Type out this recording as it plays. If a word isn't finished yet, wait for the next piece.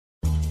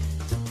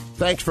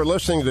Thanks for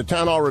listening to the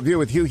Town Hall Review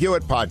with Hugh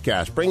Hewitt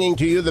podcast, bringing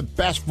to you the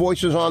best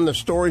voices on the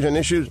stories and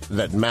issues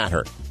that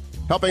matter.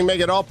 Helping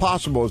make it all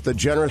possible is the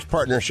generous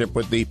partnership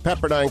with the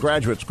Pepperdine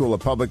Graduate School of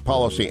Public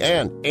Policy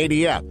and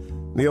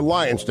ADF, the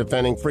Alliance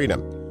Defending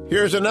Freedom.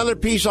 Here's another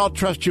piece I'll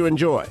trust you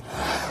enjoy.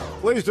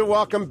 Pleased to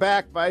welcome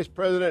back Vice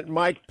President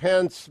Mike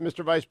Pence.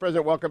 Mr. Vice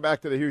President, welcome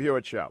back to the Hugh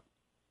Hewitt Show.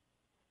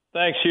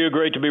 Thanks, Hugh.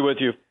 Great to be with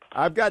you.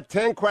 I've got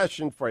 10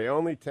 questions for you,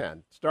 only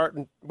 10,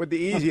 starting with the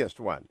easiest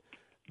one.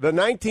 The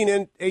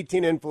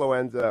 1918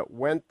 influenza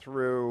went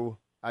through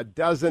a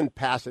dozen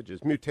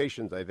passages,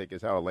 mutations, I think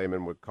is how a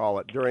layman would call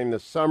it, during the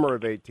summer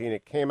of 18.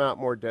 It came out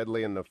more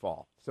deadly in the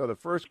fall. So the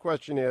first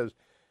question is,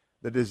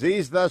 the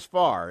disease thus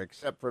far,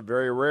 except for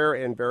very rare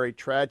and very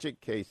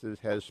tragic cases,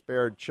 has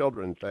spared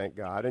children, thank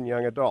God, and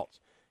young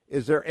adults.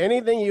 Is there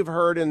anything you've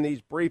heard in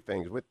these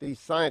briefings with these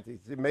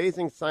scientists, these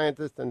amazing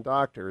scientists and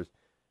doctors,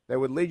 that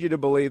would lead you to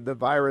believe the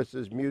virus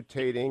is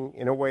mutating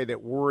in a way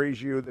that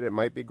worries you that it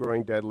might be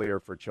growing deadlier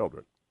for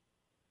children?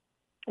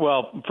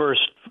 Well,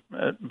 first,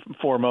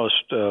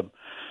 foremost, our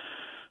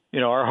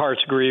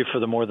hearts grieve for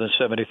the more than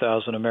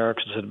 70,000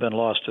 Americans that have been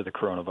lost to the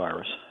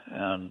coronavirus,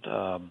 and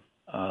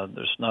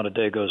there's not a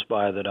day goes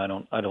by that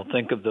I don't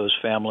think of those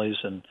families,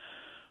 and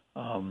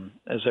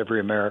as every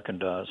American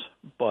does.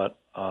 But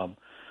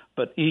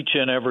each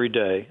and every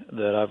day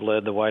that I've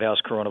led the White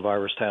House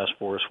Coronavirus Task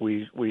Force,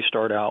 we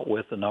start out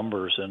with the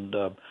numbers, and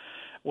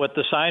what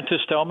the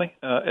scientists tell me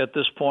at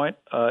this point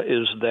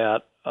is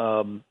that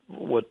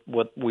what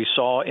we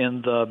saw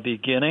in the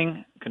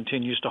beginning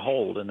continues to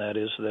hold, and that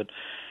is that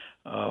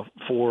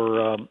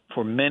for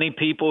many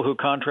people who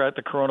contract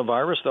the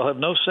coronavirus, they'll have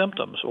no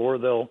symptoms or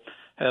they'll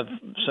have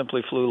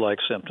simply flu-like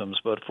symptoms.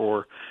 But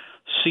for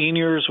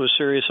seniors with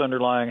serious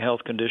underlying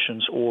health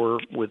conditions or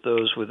with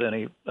those with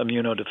any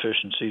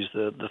immunodeficiencies,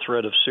 the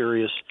threat of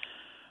serious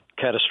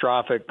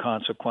catastrophic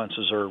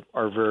consequences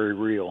are very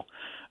real.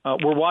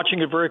 We're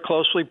watching it very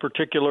closely,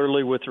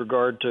 particularly with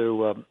regard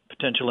to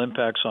potential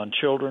impacts on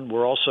children.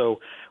 We're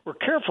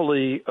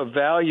carefully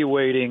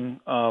evaluating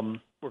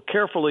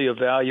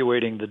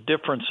the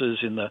differences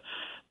in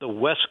the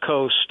West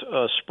Coast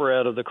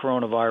spread of the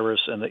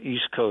coronavirus and the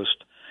East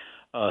Coast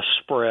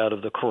spread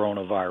of the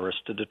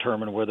coronavirus to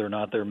determine whether or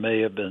not there may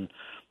have been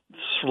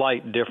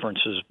slight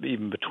differences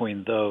even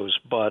between those.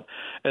 But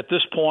at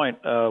this point,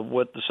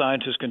 what the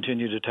scientists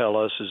continue to tell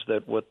us is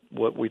that what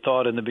we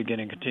thought in the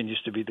beginning continues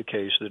to be the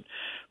case, that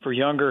for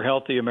younger,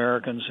 healthy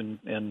Americans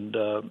and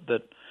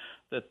that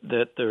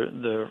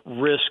the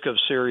risk of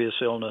serious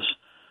illness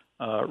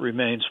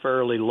remains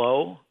fairly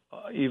low,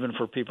 even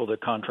for people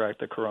that contract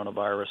the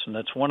coronavirus. And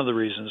that's one of the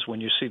reasons when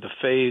you see the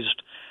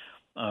phased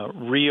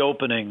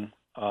reopening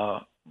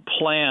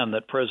plan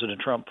that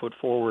President Trump put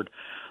forward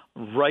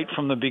right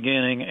from the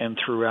beginning and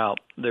throughout,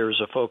 there's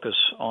a focus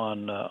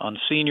on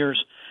seniors,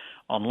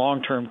 on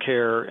long-term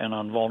care, and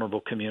on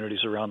vulnerable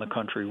communities around the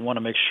country. We want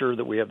to make sure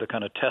that we have the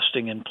kind of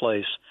testing in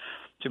place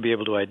to be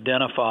able to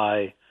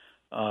identify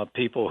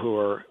people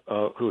who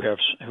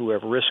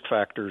have risk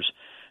factors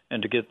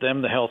and to get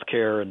them the health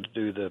care and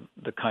to do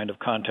the kind of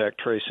contact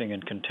tracing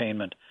and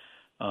containment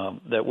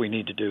that we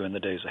need to do in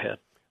the days ahead.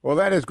 Well,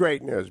 that is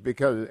great news,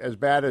 because as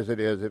bad as it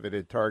is, if it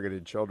had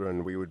targeted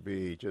children, we would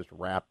be just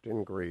wrapped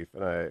in grief,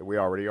 and we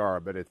already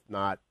are. But it's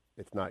not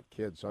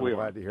kids, so I'm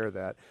glad to hear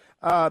that.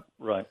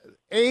 Right.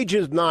 Age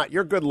is not.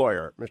 You're a good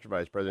lawyer, Mr.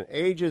 Vice President.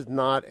 Age is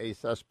not a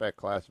suspect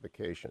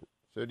classification.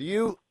 So, do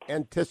you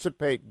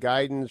anticipate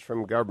guidance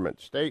from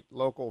government, state,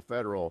 local,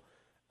 federal,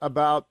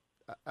 about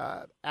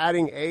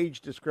adding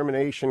age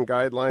discrimination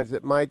guidelines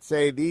that might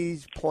say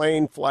these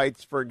plane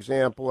flights, for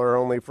example, are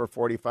only for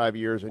 45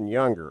 years and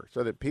younger,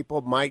 so that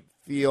people might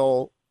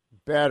feel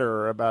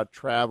better about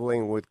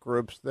traveling with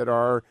groups that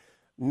are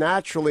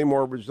naturally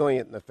more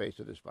resilient in the face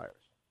of this virus?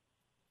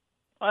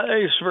 I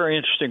think it's a very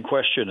interesting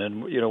question.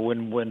 And,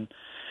 when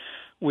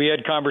we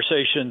had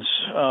conversations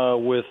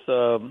with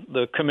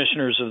the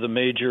commissioners of the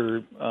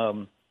major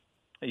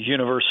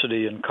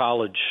university and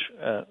college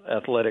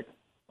athletic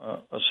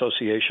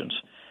associations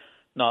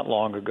not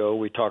long ago,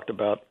 we talked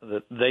about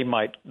that they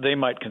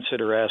might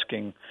consider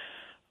asking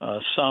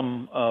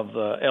some of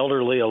the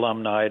elderly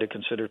alumni to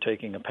consider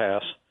taking a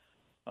pass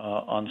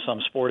on some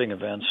sporting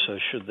events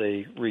should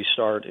they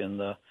restart in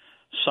the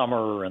summer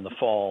or in the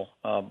fall.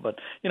 But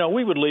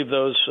we would leave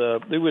those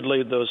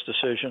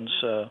decisions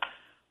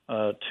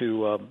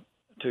to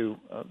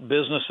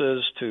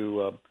businesses,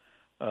 to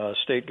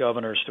state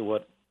governors, to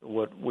what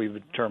we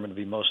would determine to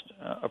be most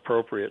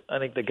appropriate. I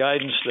think the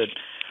guidance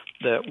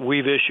that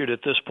we've issued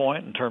at this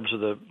point in terms of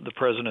the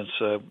president's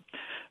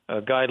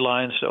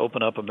guidelines to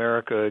open up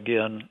America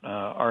again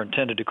are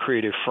intended to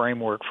create a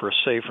framework for a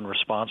safe and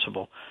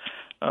responsible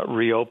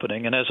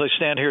reopening. And as I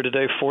stand here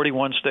today,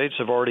 41 states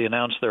have already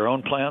announced their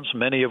own plans,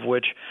 many of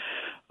which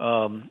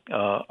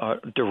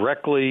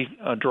directly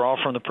draw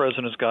from the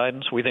president's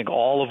guidance. We think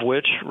all of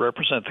which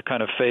represent the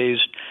kind of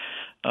phased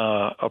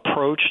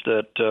approach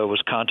that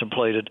was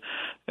contemplated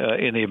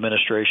in the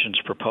administration's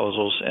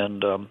proposals.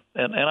 And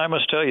I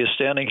must tell you,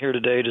 standing here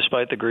today,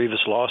 despite the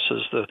grievous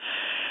losses,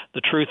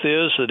 the truth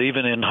is that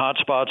even in hot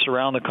spots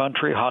around the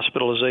country,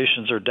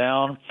 hospitalizations are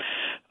down,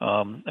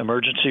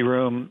 emergency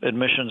room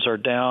admissions are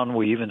down.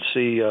 We even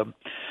see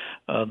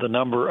the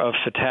number of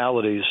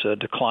fatalities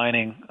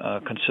declining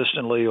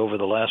consistently over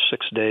the last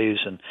 6 days,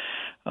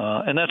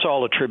 and that's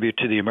all a tribute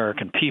to the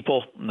American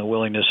people and the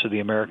willingness of the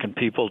American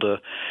people to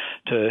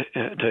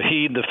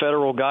heed the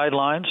federal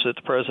guidelines that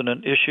the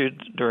president issued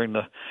during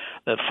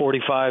that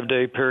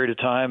 45-day period of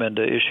time, and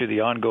to issue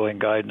the ongoing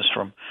guidance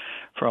from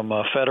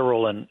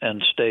federal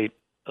and state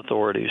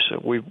authorities.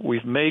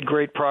 We've made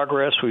great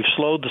progress. We've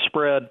slowed the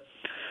spread.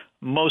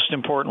 Most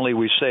importantly,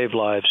 we've saved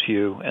lives,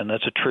 Hugh, and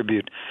that's a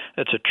tribute.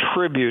 That's a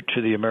tribute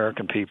to the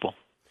American people.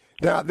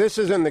 Now, this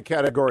is in the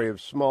category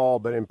of small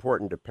but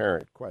important to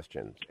parent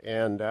questions,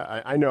 and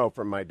I know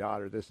from my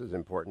daughter this is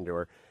important to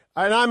her.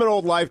 And I'm an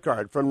old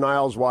lifeguard from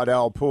Niles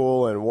Waddell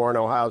Pool and Warren,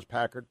 Ohio's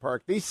Packard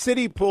Park. These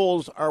city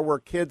pools are where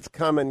kids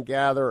come and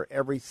gather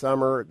every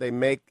summer. They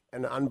make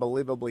an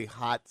unbelievably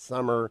hot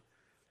summer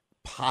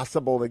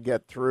possible to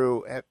get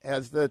through.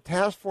 Has the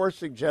task force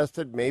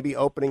suggested maybe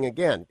opening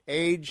again?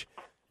 Age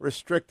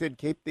restricted,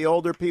 keep the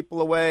older people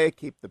away,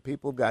 keep the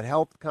people who've got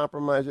health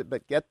compromised,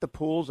 but get the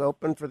pools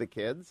open for the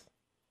kids?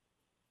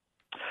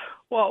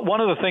 Well, one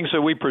of the things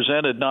that we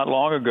presented not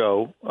long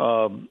ago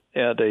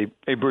at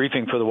a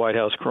briefing for the White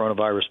House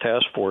Coronavirus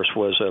Task Force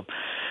was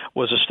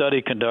a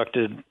study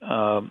conducted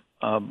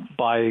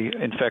by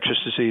infectious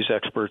disease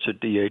experts at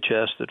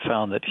DHS that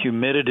found that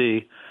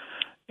humidity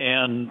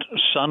and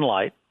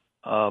sunlight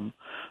have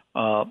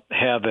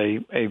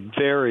a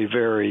very,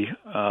 very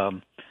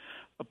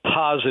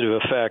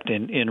positive effect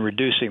in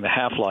reducing the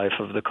half-life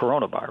of the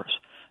coronavirus.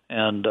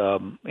 And,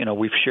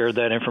 we've shared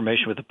that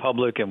information with the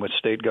public and with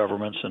state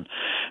governments. And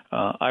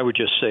I would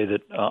just say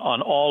that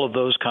on all of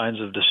those kinds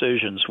of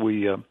decisions,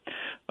 we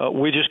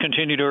just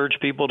continue to urge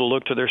people to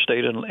look to their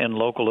state and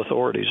local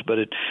authorities. But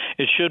it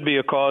should be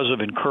a cause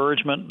of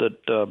encouragement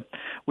that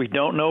we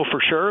don't know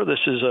for sure. This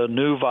is a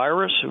new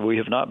virus. We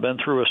have not been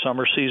through a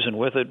summer season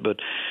with it, but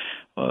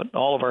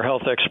all of our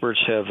health experts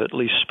have at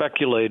least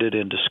speculated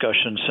in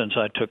discussions since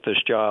I took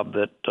this job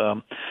that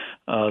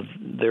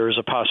there is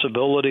a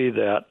possibility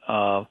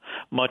that,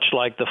 much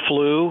like the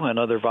flu and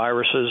other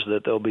viruses,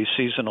 that there'll be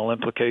seasonal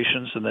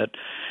implications, and that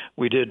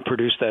we did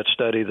produce that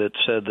study that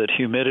said that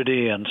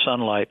humidity and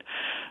sunlight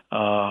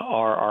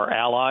are our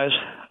allies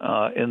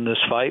in this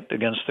fight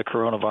against the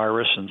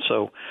coronavirus.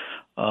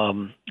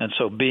 And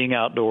so being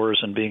outdoors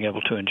and being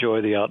able to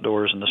enjoy the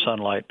outdoors and the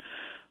sunlight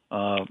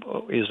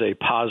is a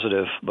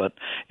positive. But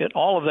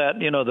all of that,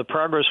 the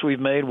progress we've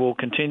made will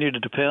continue to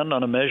depend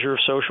on a measure of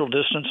social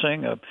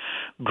distancing,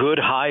 good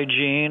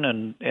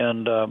hygiene,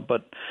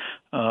 but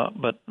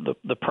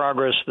the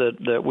progress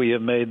that we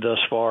have made thus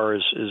far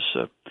is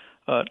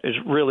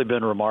really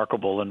been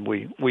remarkable. And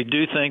we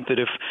do think that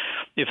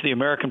if the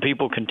American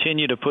people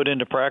continue to put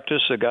into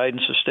practice the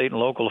guidance of state and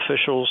local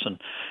officials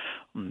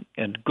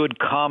and good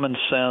common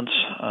sense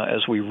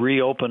as we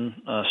reopen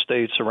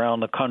states around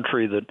the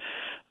country, that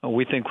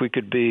we think we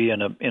could be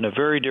in a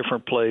very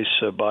different place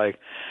by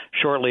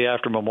shortly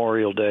after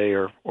Memorial Day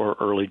or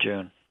early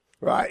June.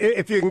 Right.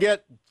 If you can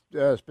get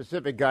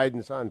specific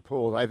guidance on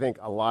pools, I think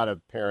a lot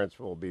of parents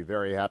will be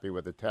very happy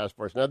with the task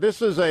force. Now,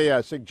 this is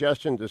a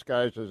suggestion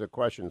disguised as a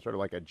question, sort of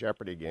like a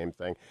Jeopardy game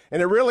thing.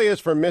 And it really is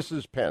for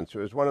Mrs. Pence,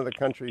 who is one of the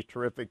country's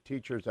terrific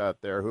teachers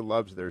out there who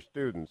loves their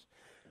students.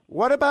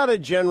 What about a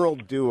general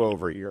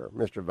do-over year,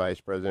 Mr. Vice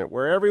President,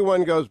 where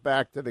everyone goes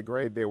back to the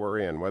grade they were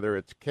in, whether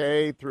it's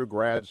K through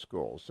grad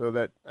school, so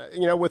that,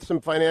 with some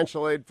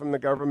financial aid from the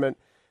government,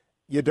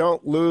 you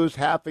don't lose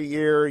half a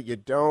year,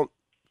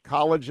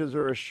 colleges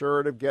are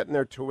assured of getting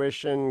their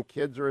tuition,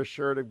 kids are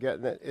assured of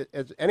getting it.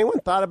 Has anyone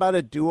thought about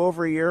a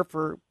do-over year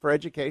for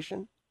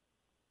education?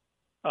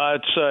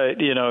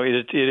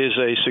 It is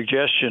a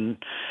suggestion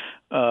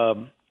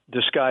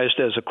disguised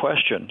as a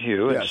question,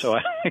 Hugh. Yes. And so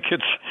I think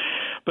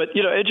but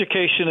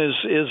education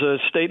is a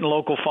state and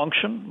local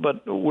function.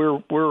 But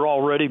we're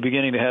already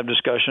beginning to have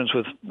discussions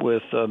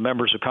with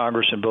members of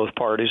Congress in both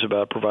parties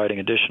about providing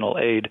additional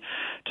aid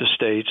to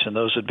states, and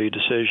those would be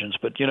decisions.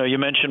 But you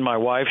mentioned my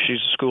wife; she's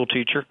a school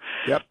teacher.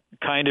 Yep.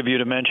 Kind of you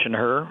to mention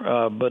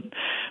her. But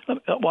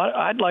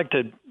I'd like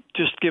to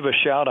just give a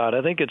shout out.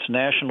 I think it's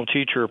National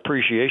Teacher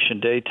Appreciation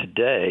Day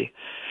today.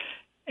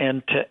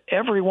 And to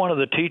every one of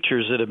the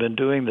teachers that have been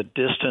doing the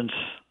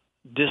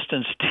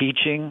distance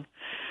teaching,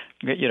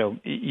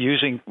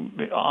 using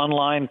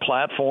online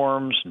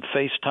platforms and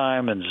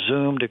FaceTime and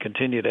Zoom to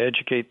continue to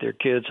educate their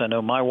kids. I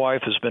know my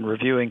wife has been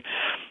reviewing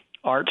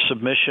art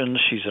submissions.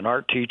 She's an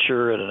art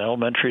teacher at an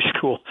elementary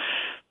school.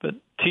 But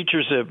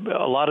teachers have,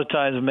 a lot of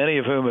times, many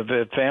of whom have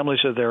had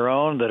families of their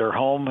own that are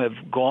home,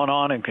 have gone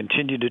on and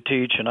continued to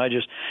teach. And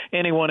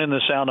anyone in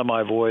the sound of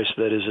my voice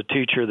that is a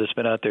teacher that's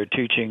been out there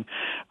teaching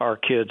our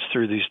kids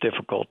through these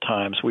difficult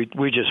times, we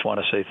just want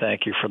to say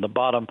thank you from the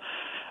bottom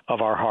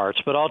our hearts.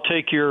 But I'll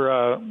take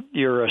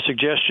your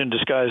suggestion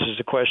disguised as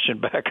a question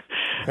back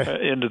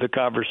into the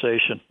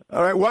conversation.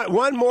 All right,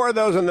 one more of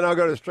those, and then I'll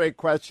go to straight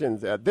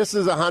questions. This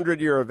is a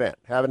 100-year event.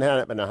 Haven't had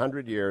it in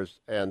 100 years,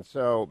 and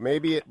so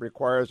maybe it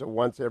requires a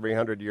once every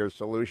 100-year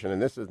solution,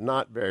 and this is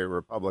not very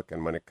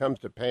Republican when it comes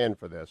to paying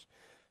for this.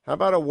 How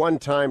about a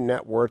one-time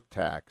net worth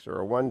tax or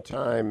a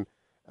one-time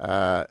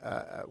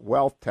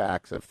wealth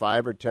tax of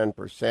 5 or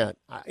 10%?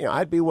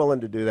 I'd be willing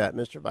to do that,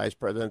 Mr. Vice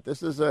President.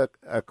 This is a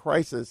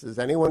crisis. Has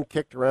anyone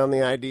kicked around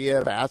the idea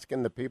of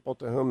asking the people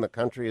to whom the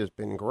country has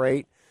been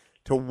great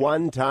to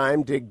one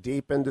time dig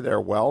deep into their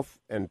wealth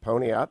and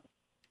pony up?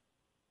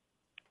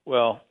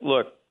 Well,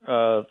 look,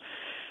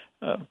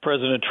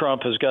 President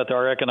Trump has got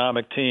our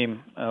economic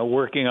team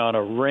working on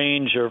a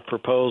range of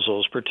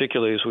proposals,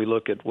 particularly as we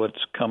look at what's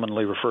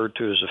commonly referred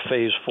to as a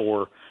Phase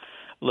 4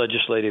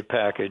 legislative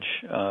package.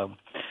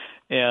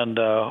 And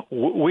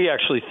we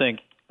actually think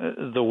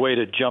the way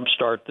to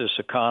jumpstart this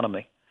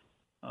economy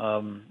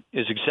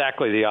is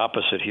exactly the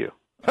opposite, Hugh.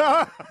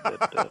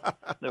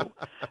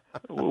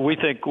 We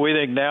think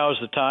now is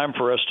the time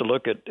for us to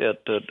look at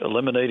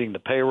eliminating the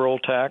payroll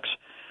tax,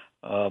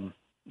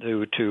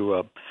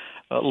 to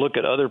look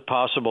at other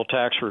possible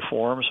tax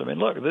reforms. I mean,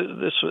 look,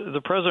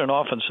 the president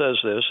often says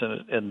this,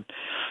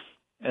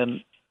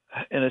 and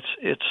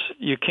it's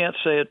you can't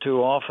say it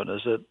too often.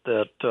 Is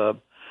that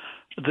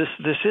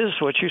this is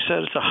what you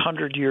said? It's a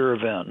 100-year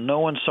event. No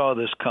one saw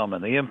this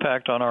coming. The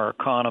impact on our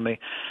economy,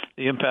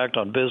 the impact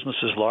on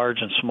businesses large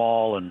and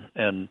small,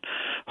 and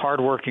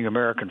hardworking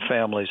American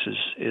families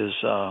is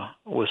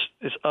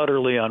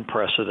utterly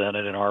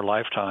unprecedented in our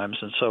lifetimes.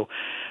 And so,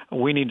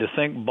 we need to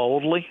think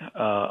boldly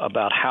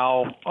about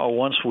how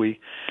once we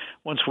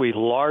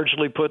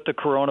largely put the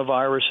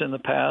coronavirus in the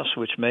past,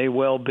 which may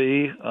well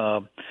be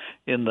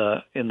in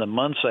the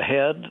months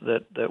ahead,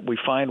 that we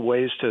find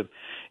ways to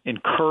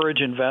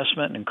encourage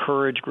investment,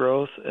 encourage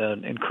growth,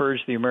 and encourage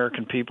the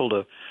American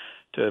people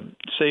to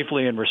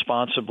safely and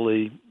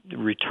responsibly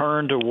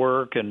return to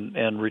work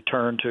and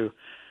return to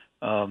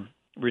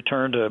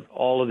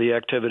all of the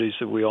activities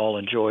that we all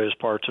enjoy as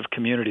parts of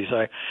communities.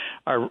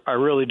 I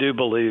really do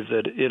believe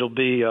that it'll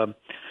be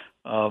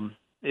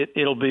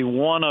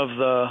one of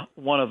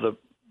the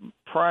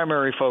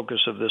primary focus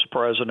of this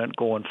president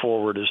going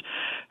forward is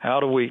how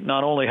do we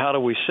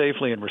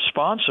safely and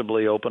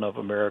responsibly open up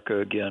America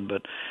again,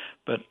 but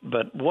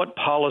what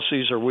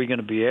policies are we going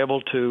to be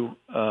able to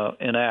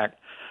enact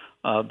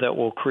that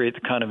will create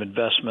the kind of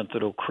investment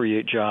that will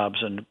create jobs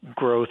and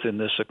growth in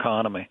this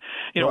economy?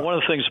 One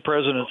of the things the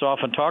president's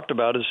often talked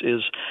about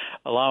is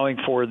allowing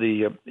for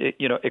the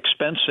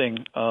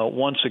expensing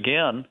once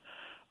again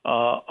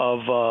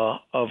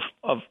of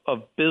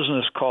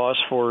business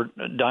costs for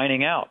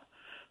dining out.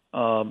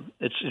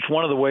 It's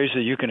one of the ways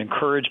that you can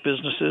encourage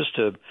businesses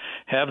to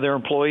have their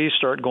employees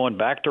start going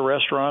back to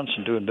restaurants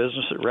and doing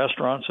business at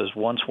restaurants, as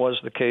once was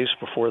the case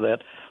before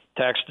that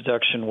tax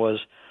deduction was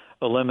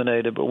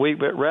eliminated. But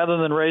rather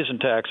than raising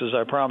taxes,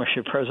 I promise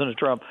you, President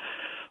Trump's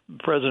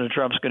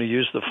going to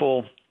use the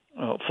full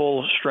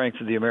strength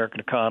of the American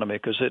economy,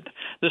 because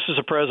this is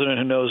a president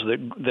who knows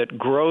that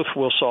growth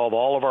will solve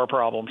all of our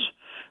problems.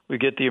 We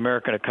get the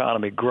American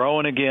economy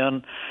growing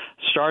again,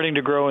 starting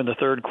to grow in the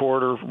third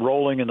quarter,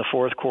 rolling in the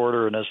fourth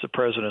quarter, and as the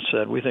president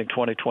said, we think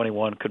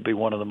 2021 could be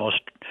one of the most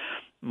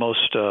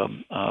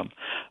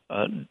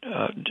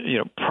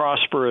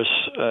prosperous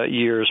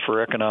years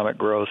for economic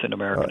growth in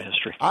American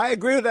history. I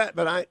agree with that,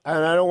 but I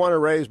don't want to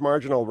raise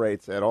marginal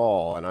rates at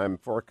all, and I'm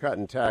for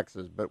cutting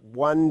taxes, but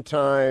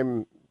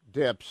one-time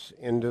dips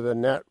into the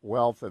net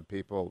wealth of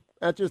people.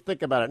 Just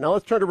think about it. Now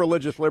let's turn to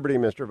religious liberty,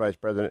 Mr. Vice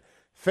President.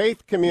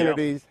 Faith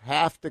communities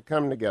have to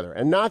come together,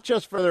 and not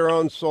just for their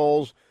own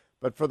souls,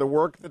 but for the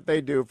work that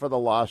they do for the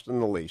lost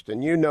and the least.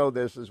 And you know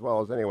this as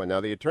well as anyone.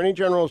 Now, the Attorney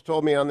General has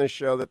told me on this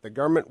show that the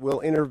government will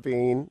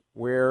intervene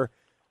where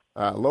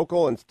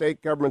local and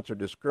state governments are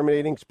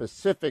discriminating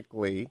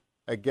specifically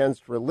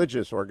against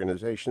religious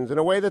organizations in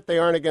a way that they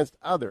aren't against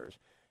others.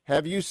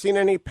 Have you seen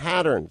any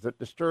patterns that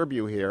disturb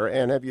you here?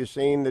 And have you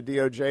seen the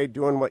DOJ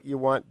doing what you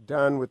want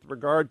done with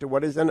regard to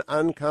what is an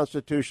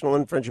unconstitutional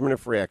infringement of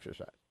free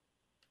exercise?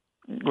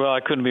 Well, I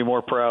couldn't be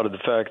more proud of the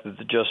fact that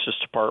the Justice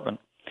Department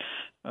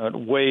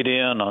weighed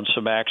in on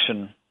some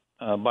action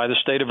by the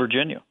state of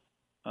Virginia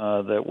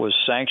that was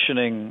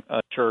sanctioning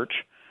a church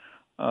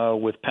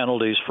with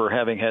penalties for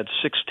having had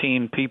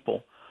 16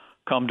 people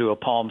come to a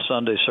Palm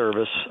Sunday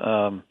service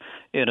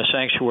in a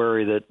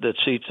sanctuary that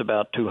seats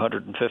about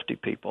 250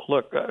 people.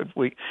 Look, the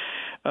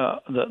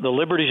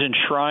liberties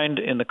enshrined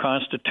in the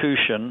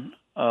Constitution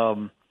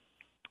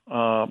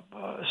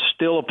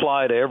still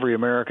apply to every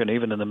American,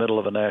 even in the middle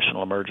of a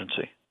national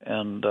emergency.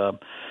 And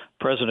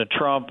President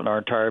Trump and our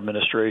entire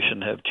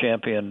administration have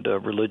championed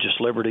religious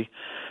liberty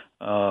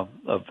of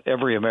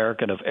every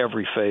American, of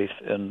every faith.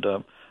 And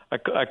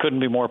I couldn't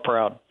be more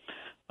proud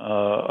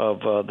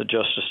of the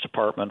Justice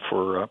Department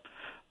for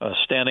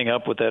standing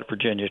up with that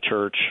Virginia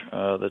church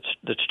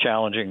that's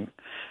challenging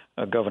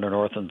Governor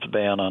Northam's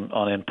ban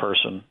on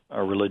in-person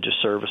religious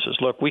services.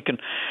 Look,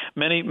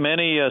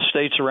 many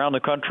states around the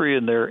country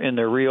in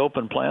their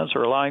reopen plans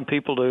are allowing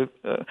people to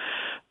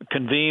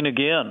convene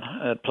again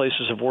at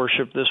places of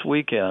worship this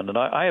weekend, and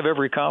I have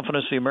every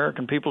confidence the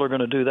American people are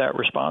going to do that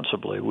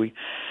responsibly. We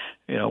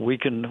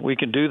can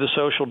do the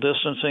social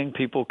distancing.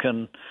 People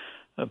can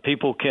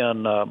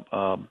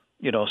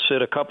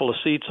sit a couple of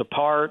seats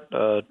apart.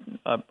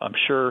 I'm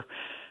sure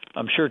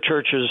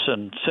churches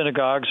and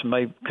synagogues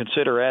may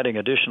consider adding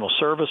additional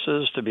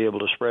services to be able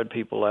to spread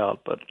people out.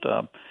 But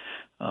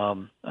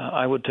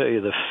I would tell you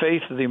the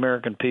faith of the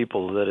American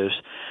people that has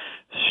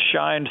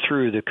shined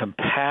through the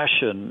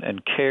compassion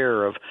and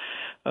care of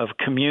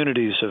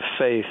communities of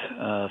faith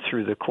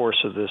through the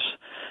course of this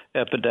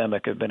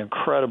epidemic have been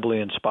incredibly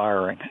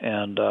inspiring.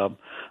 And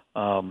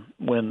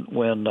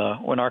when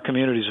our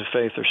communities of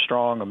faith are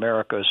strong,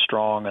 America is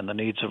strong, and the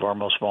needs of our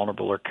most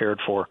vulnerable are cared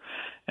for.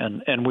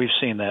 And we've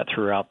seen that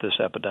throughout this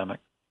epidemic.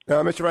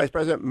 Now, Mr. Vice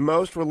President,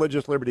 most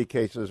religious liberty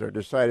cases are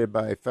decided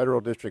by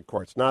federal district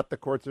courts, not the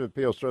courts of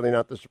appeals, certainly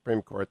not the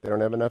Supreme Court. They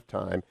don't have enough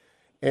time.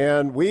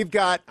 And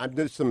I'm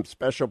doing some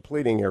special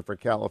pleading here for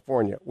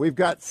California. We've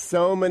got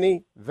so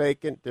many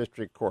vacant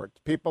district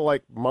courts. People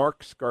like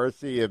Mark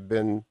Scarcy have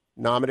been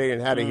nominated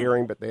and had a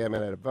hearing, but they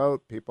haven't had a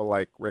vote. People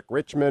like Rick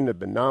Richmond have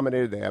been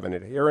nominated. They haven't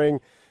had a hearing.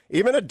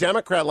 Even a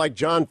Democrat like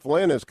John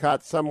Flynn is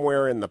caught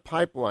somewhere in the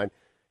pipeline.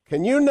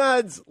 Can you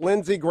nudge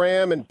Lindsey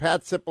Graham and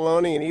Pat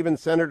Cipollone and even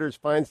Senators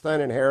Feinstein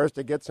and Harris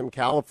to get some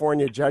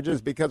California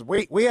judges? Because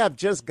we have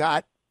just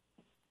got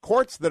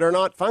courts that are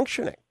not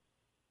functioning.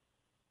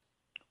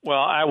 Well,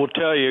 I will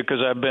tell you,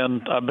 because I've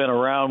been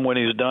around when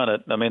he's done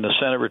it. I mean, the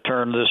Senate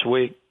returned this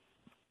week.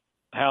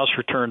 House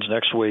returns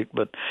next week.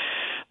 But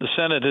the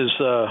Senate is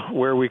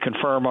where we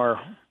confirm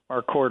our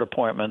court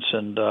appointments.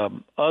 And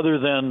other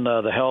than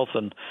the health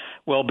and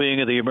well-being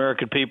of the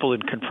American people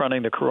in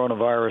confronting the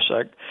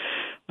coronavirus,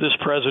 this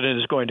president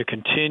is going to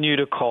continue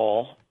to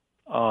call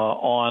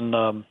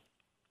on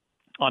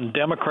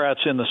Democrats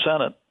in the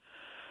Senate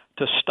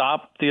to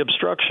stop the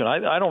obstruction.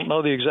 I don't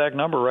know the exact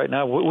number right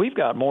now. We've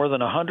got more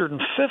than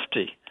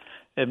 150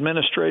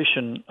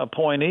 administration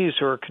appointees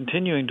who are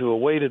continuing to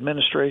await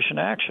administration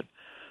action.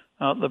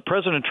 The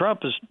President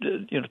Trump has,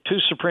 2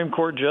 Supreme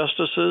Court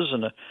justices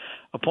and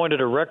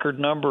appointed a record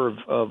number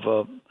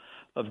of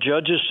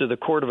judges to the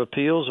Court of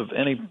Appeals of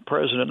any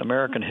president in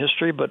American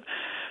history. But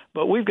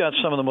we've got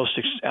some of the most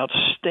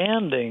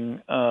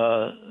outstanding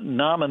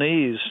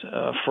nominees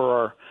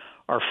for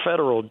our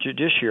federal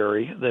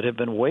judiciary that have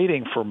been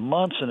waiting for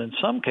months, and in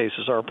some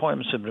cases our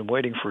appointments have been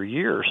waiting for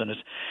years. And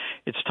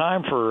it's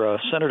time for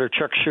Senator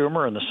Chuck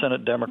Schumer and the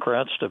Senate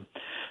Democrats to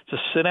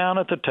sit down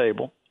at the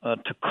table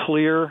to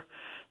clear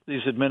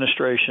these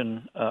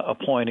administration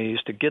appointees,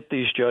 to get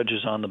these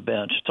judges on the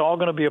bench. It's all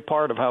going to be a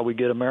part of how we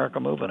get America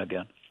moving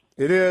again.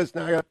 It is.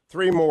 Now I got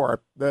 3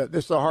 more.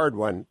 This is a hard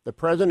one. The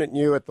president,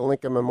 you at the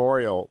Lincoln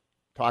Memorial,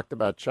 talked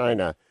about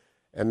China.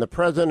 And the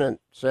president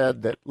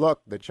said that,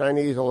 look, the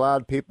Chinese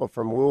allowed people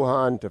from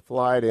Wuhan to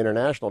fly to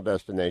international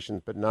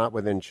destinations, but not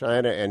within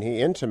China. And he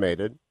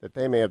intimated that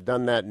they may have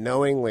done that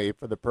knowingly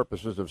for the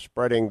purposes of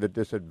spreading the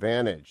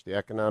disadvantage, the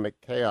economic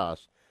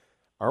chaos.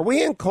 Are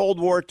we in Cold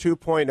War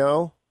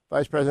 2.0,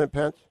 Vice President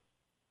Pence?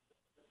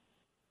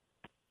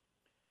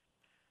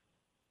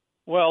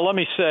 Well, let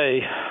me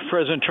say,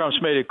 President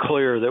Trump's made it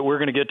clear that we're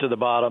going to get to the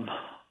bottom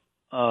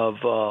of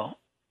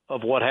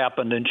what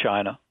happened in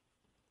China,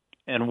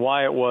 and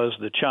why it was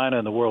that China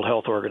and the World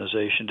Health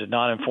Organization did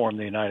not inform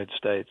the United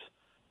States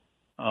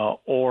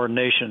or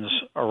nations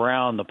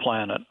around the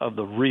planet of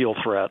the real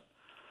threat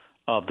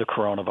of the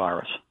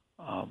coronavirus.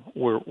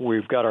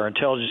 We've got our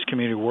intelligence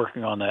community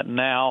working on that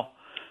now,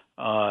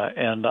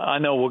 and I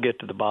know we'll get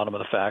to the bottom of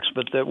the facts,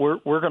 but that we're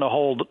going to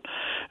hold,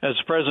 as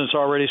the President's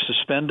already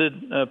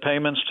suspended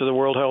payments to the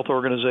World Health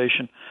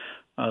Organization,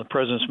 the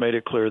President's made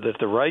it clear that at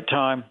the right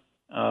time,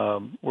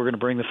 we're going to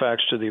bring the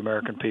facts to the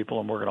American people,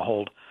 and we're going to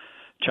hold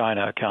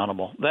China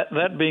accountable.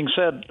 That being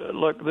said,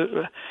 look,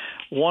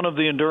 one of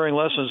the enduring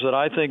lessons that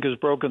I think has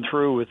broken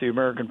through with the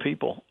American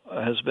people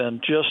has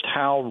been just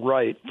how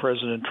right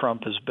President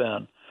Trump has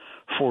been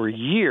for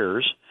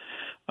years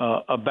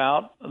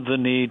about the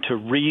need to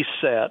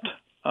reset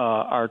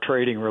our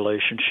trading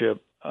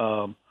relationship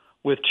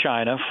with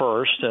China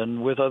first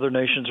and with other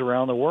nations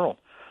around the world.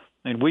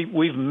 I mean,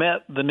 we've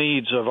met the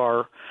needs of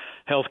our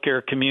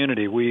healthcare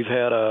community. We've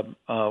had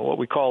what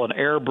we call an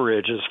air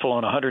bridge. It's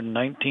flown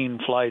 119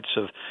 flights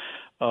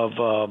of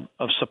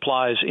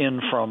supplies in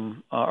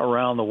from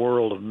around the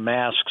world, of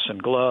masks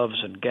and gloves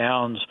and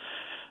gowns.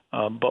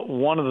 But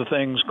one of the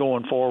things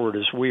going forward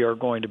is we are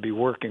going to be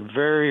working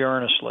very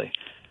earnestly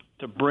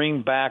to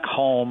bring back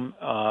home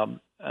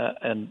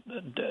and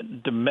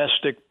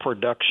domestic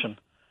production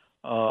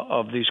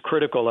of these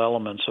critical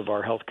elements of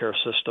our healthcare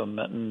system.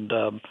 And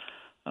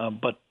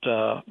But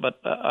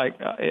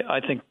I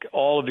think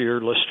all of your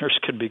listeners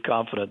can be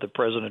confident that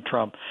President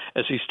Trump,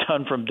 as he's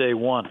done from day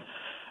one,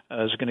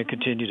 is going to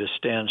continue to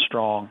stand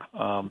strong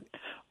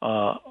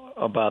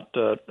about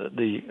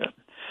the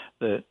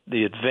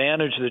the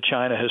advantage that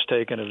China has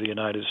taken of the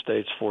United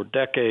States for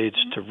decades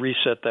to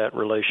reset that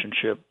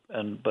relationship,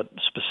 but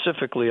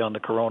specifically on the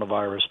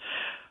coronavirus,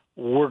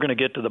 we're going to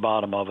get to the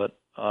bottom of it,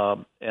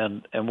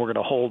 and we're going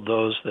to hold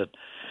those that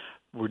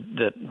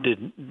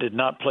did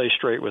not play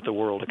straight with the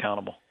world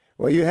accountable.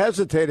 Well, you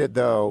hesitated,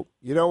 though.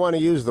 You don't want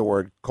to use the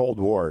word Cold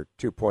War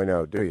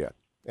 2.0, do you?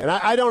 And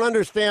I don't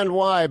understand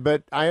why,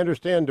 but I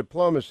understand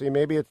diplomacy.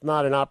 Maybe it's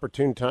not an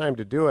opportune time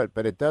to do it,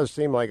 but it does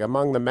seem like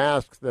among the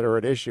masks that are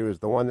at issue is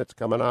the one that's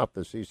coming off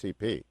the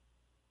CCP.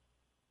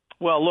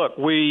 Well, look,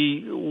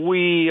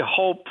 we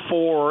hope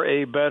for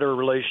a better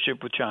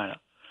relationship with China.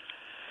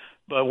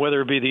 But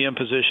whether it be the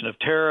imposition of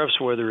tariffs,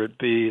 whether it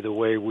be the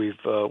way we've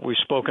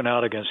spoken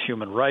out against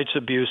human rights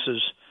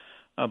abuses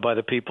by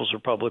the People's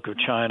Republic of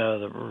China,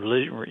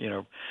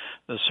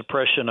 the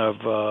suppression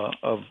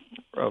of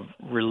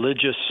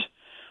religious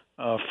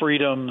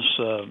freedoms,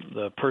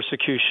 the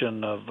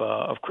persecution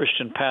of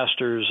Christian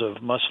pastors,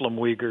 of Muslim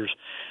Uyghurs,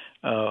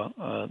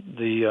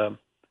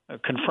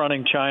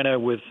 confronting China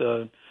with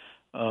their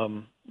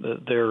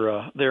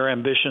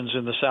ambitions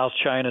in the South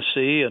China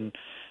Sea, and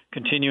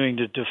continuing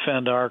to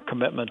defend our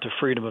commitment to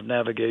freedom of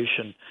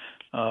navigation.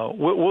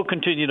 We'll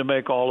continue to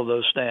make all of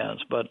those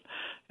stands. But,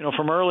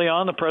 from early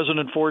on, the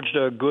president forged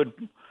a good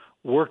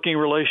working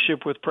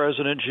relationship with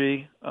President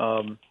Xi,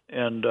 and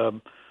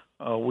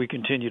we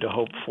continue to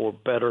hope for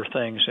better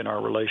things in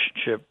our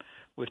relationship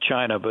with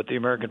China. But the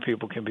American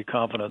people can be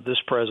confident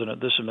this president,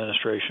 this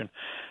administration,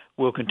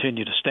 will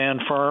continue to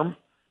stand firm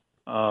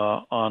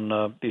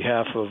on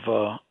behalf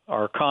of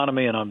our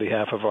economy and on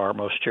behalf of our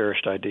most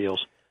cherished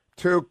ideals.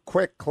 Two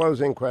quick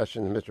closing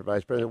questions, Mr.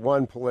 Vice President,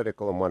 one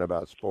political and one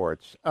about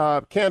sports.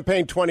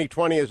 Campaign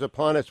 2020 is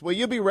upon us. Will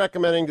you be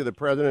recommending to the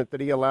president that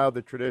he allow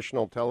the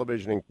traditional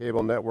television and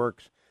cable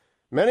networks,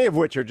 many of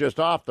which are just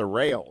off the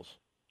rails,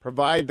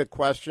 provide the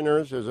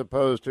questioners as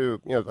opposed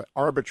to the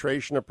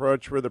arbitration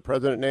approach where the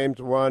president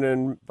names one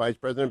and Vice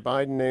President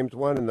Biden names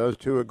one and those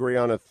two agree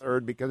on a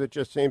third? Because it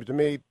just seems to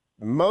me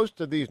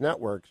most of these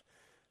networks,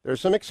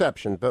 there's some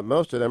exceptions, but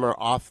most of them are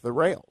off the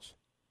rails.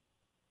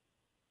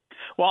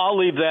 Well, I'll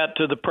leave that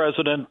to the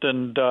president,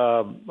 and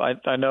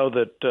I know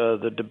that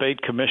the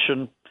debate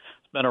commission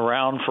has been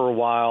around for a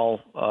while,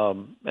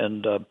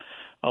 and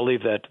I'll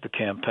leave that to the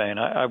campaign.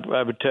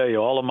 I would tell you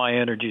all of my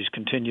energies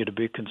continue to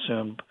be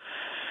consumed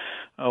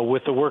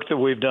with the work that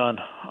we've done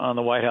on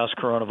the White House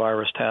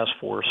Coronavirus Task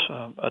Force,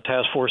 a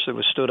task force that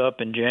was stood up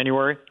in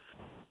January,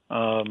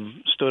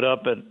 stood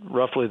up at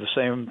roughly the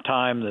same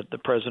time that the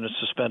president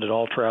suspended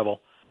all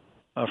travel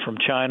from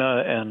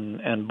China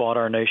and bought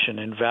our nation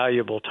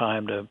invaluable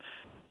time to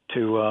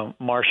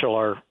marshal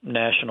our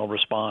national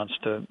response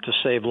to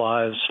save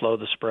lives, slow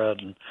the spread.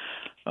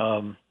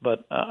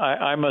 But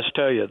I must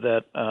tell you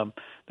that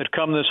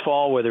come this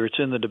fall, whether it's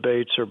in the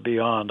debates or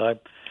beyond,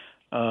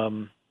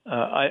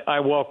 I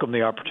welcome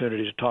the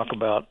opportunity to talk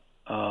about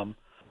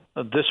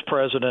this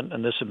president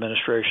and this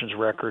administration's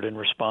record in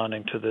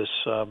responding to this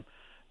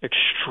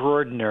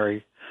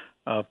extraordinary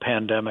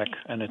pandemic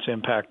and its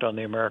impact on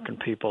the American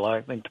people.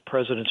 I think the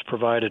president's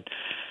provided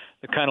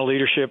the kind of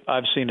leadership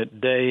I've seen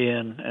it day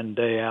in and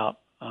day out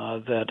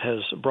that has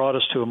brought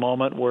us to a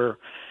moment where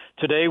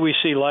today we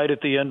see light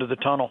at the end of the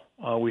tunnel.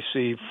 We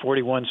see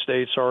 41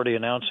 states already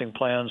announcing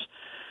plans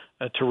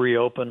to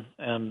reopen.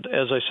 And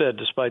as I said,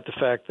 despite the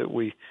fact that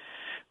we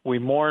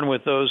mourn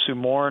with those who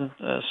mourn,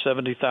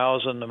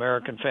 70,000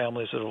 American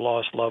families that have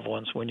lost loved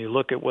ones, when you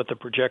look at what the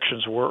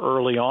projections were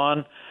early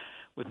on,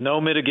 with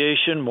no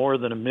mitigation, more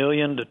than 1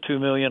 million to 2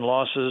 million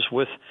losses.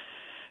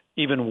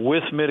 Even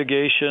with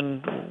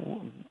mitigation,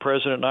 the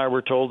President and I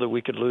were told that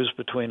we could lose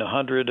between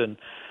 100 and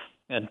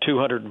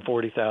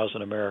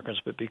 240,000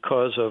 Americans. But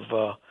because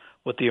of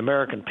what the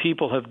American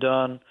people have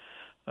done,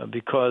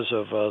 because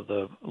of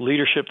the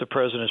leadership the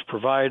President has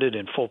provided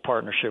in full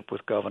partnership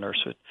with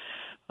governors,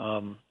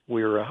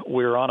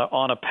 we're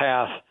on a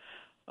path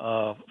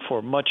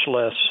for much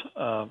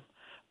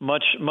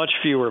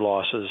fewer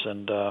losses,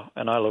 and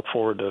I look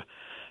forward to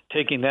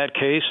taking that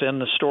case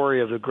and the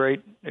story of the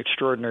great,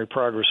 extraordinary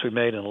progress we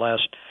made in the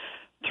last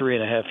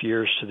 3.5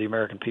 years to the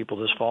American people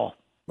this fall.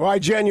 Well, I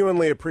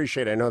genuinely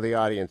appreciate it. I know the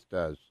audience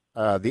does.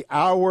 The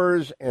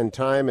hours and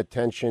time,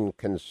 attention,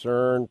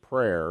 concern,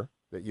 prayer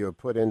that you have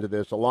put into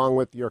this, along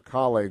with your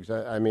colleagues.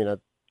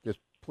 Just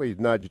please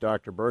nudge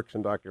Dr. Birx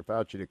and Dr.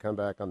 Fauci to come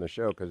back on the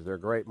show because they're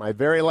great. My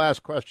very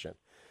last question.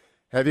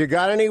 Have you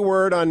got any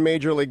word on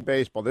Major League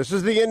Baseball? This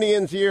is the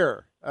Indians'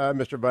 year,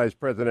 Mr. Vice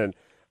President.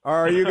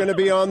 Are you going to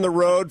be on the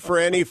road for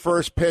any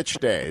first pitch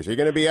days? Are you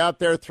going to be out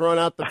there throwing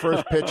out the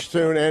first pitch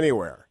soon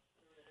anywhere?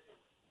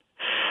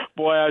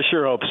 Boy, I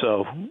sure hope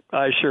so.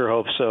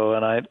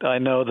 And I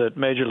know that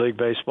Major League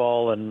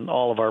Baseball and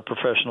all of our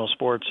professional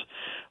sports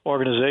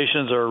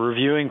organizations are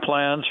reviewing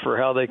plans for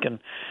how they can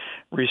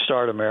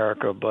restart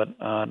America. But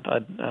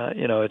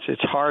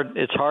it's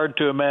hard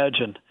to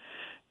imagine.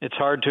 It's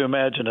hard to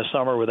imagine a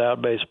summer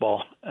without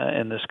baseball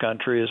in this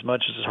country, as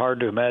much as it's hard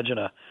to imagine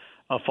a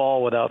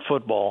fall without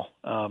football.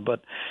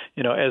 But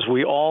as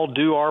we all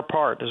do our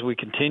part, as we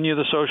continue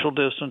the social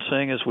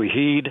distancing, as we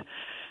heed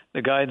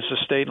the guidance of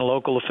state and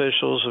local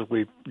officials as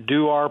we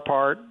do our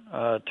part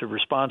to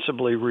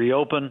responsibly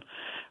reopen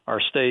our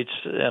states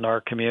and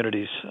our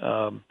communities.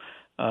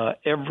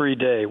 Every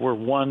day, we're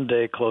one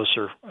day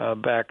closer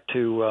back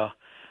to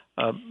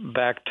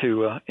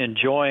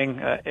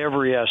enjoying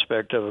every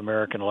aspect of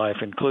American life,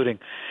 including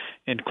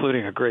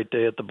a great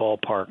day at the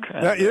ballpark.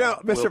 And, now,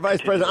 Mr.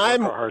 Vice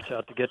President, our hearts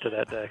out to get to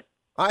that day.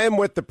 I am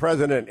with the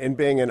president in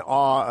being in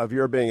awe of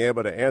your being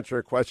able to answer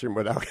a question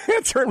without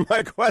answering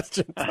my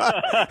question.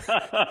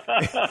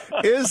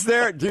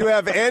 Do you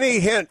have any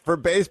hint for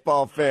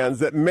baseball fans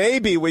that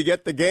maybe we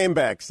get the game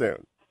back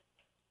soon?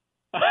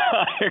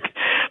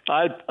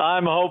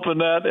 I'm hoping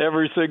that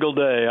every single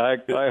day.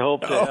 I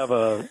hope to have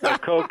a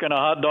Coke and a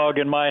hot dog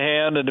in my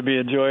hand and to be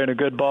enjoying a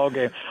good ball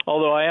game,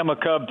 although I am a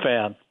Cub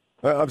fan.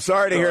 I'm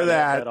sorry to hear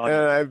that, and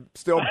I'm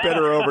still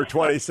bitter over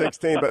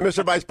 2016. But,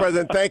 Mr. Vice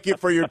President, thank you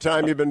for your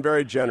time. You've been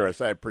very generous.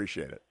 I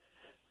appreciate it.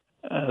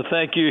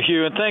 Thank you,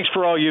 Hugh, and thanks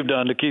for all you've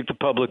done to keep the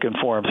public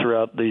informed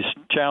throughout these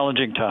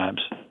challenging times.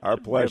 Our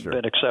pleasure.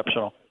 You've been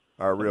exceptional.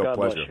 Our real God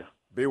pleasure. bless you.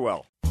 Be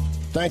well.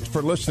 Thanks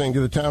for listening to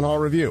the Town Hall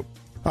Review.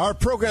 Our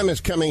program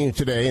is coming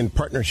today in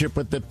partnership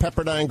with the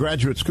Pepperdine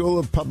Graduate School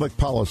of Public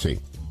Policy.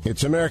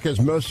 It's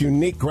America's most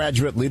unique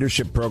graduate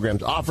leadership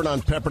programs offered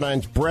on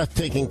Pepperdine's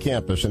breathtaking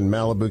campus in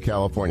Malibu,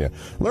 California.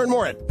 Learn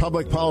more at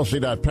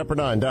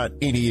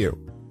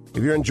publicpolicy.pepperdine.edu.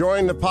 If you're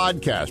enjoying the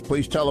podcast,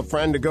 please tell a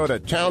friend to go to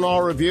Town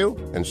Hall Review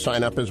and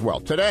sign up as well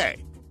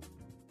today.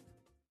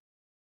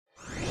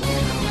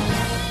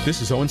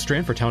 This is Owen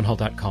Strand for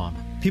townhall.com.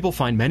 People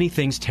find many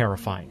things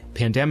terrifying.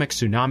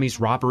 Pandemics,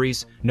 tsunamis,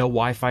 robberies, no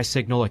Wi-Fi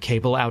signal, a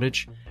cable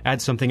outage.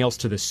 Add something else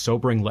to this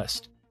sobering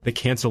list. The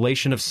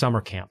cancellation of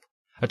summer camp.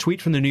 A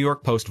tweet from the New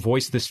York Post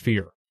voiced this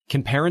fear.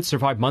 Can parents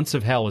survive months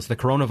of hell as the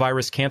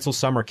coronavirus cancels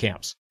summer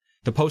camps?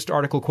 The Post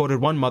article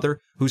quoted one mother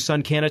whose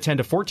son can't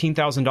attend a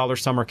 $14,000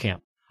 summer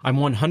camp. I'm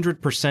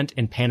 100%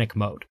 in panic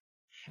mode.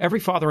 Every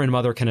father and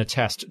mother can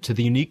attest to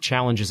the unique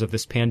challenges of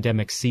this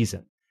pandemic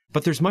season.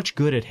 But there's much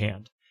good at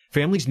hand.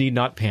 Families need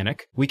not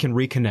panic. We can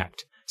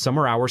reconnect.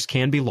 Summer hours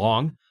can be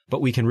long,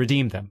 but we can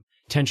redeem them.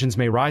 Tensions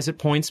may rise at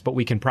points, but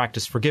we can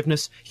practice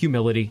forgiveness,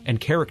 humility, and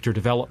character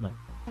development.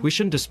 We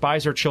shouldn't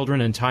despise our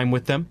children and time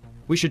with them.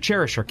 We should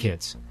cherish our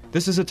kids.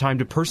 This is a time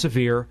to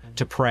persevere,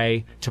 to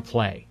pray, to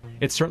play.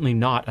 It's certainly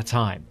not a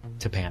time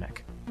to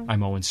panic.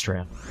 I'm Owen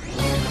Strand.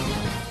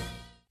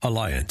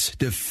 Alliance,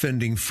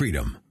 defending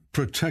freedom,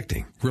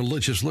 protecting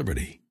religious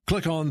liberty.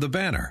 Click on the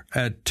banner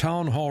at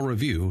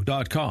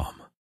townhallreview.com.